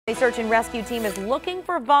A search and rescue team is looking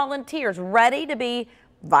for volunteers ready to be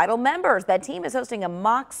vital members. That team is hosting a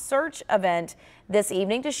mock search event this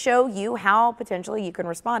evening to show you how potentially you can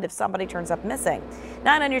respond if somebody turns up missing.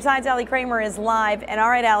 9 on your sides, Allie Kramer is live. And all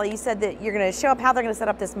right, Allie, you said that you're going to show up how they're going to set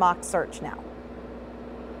up this mock search now.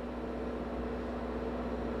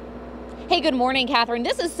 Hey, good morning, Catherine.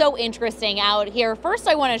 This is so interesting out here. First,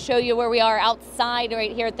 I want to show you where we are outside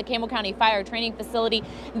right here at the Campbell County Fire Training Facility.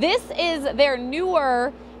 This is their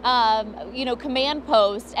newer command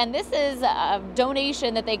post, and this is a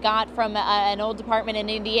donation that they got from an old department in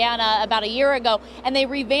Indiana about a year ago, and they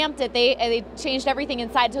revamped it. They changed everything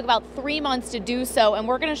inside. It took about 3 months to do so, and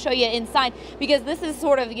we're going to show you inside because this is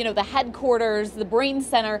sort of, the headquarters, the brain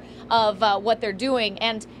center of what they're doing,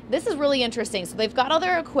 and this is really interesting. So they've got all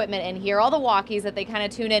their equipment in here, all the walkies that they kind of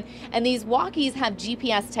tune in, and these walkies have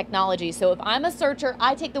GPS technology. So if I'm a searcher,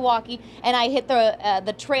 I take the walkie and I hit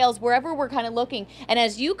the trails wherever we're kind of looking, and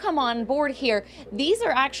as you come on board here, these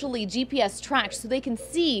are actually GPS tracked, so they can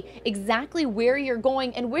see exactly where you're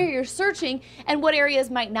going and where you're searching and what areas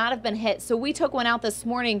might not have been hit. So we took one out this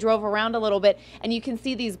morning, drove around a little bit, and you can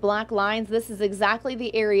see these black lines. This is exactly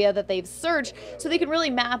the area that they've searched, so they can really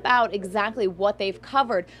map out exactly what they've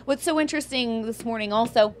covered. What's so interesting this morning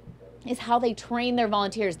also is how they train their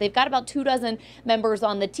volunteers. They've got about 24 members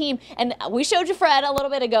on the team, and we showed you Fred a little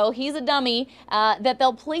bit ago. He's a dummy that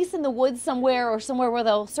they'll place in the woods somewhere or somewhere where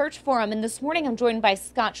they'll search for him. And this morning I'm joined by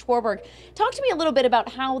Scott Schwarberg. Talk to me a little bit about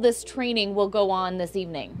how this training will go on this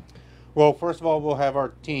evening. Well, first of all, we'll have our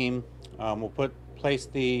team. We'll place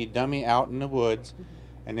the dummy out in the woods,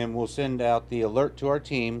 and then we'll send out the alert to our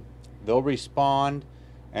team. They'll respond,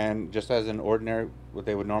 and just as an ordinary, what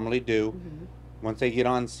they would normally do. Once they get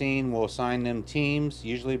on scene, we'll assign them teams,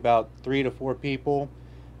 usually about 3 to 4 people,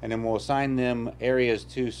 and then we'll assign them areas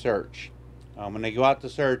to search. When they go out to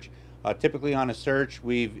search, typically on a search,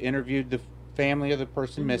 we've interviewed the family of the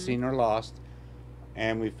person missing or lost,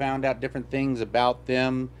 and we found out different things about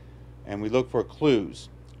them, and we look for clues.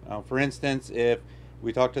 For instance, if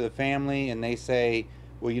we talk to the family and they say,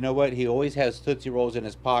 well, you know what, he always has Tootsie Rolls in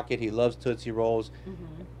his pocket, he loves Tootsie Rolls.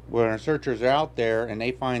 When our searchers are out there and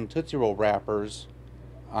they find Tootsie Roll wrappers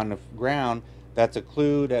on the ground, that's a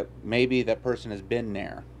clue that maybe that person has been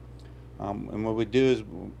there. And what we do is,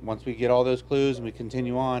 once we get all those clues and we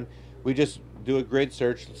continue on, we just do a grid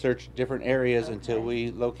search different areas until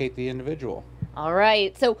we locate the individual. All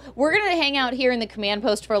right, so we're going to hang out here in the command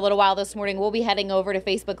post for a little while this morning. We'll be heading over to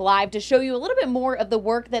Facebook Live to show you a little bit more of the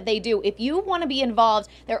work that they do. If you want to be involved,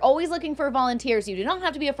 they're always looking for volunteers. You do not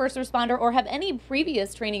have to be a first responder or have any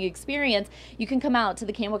previous training experience. You can come out to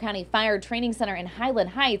the Campbell County Fire Training Center in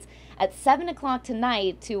Highland Heights at 7 o'clock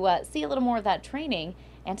tonight to see a little more of that training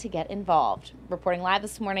and to get involved. Reporting live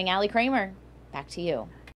this morning, Allie Kramer, back to you.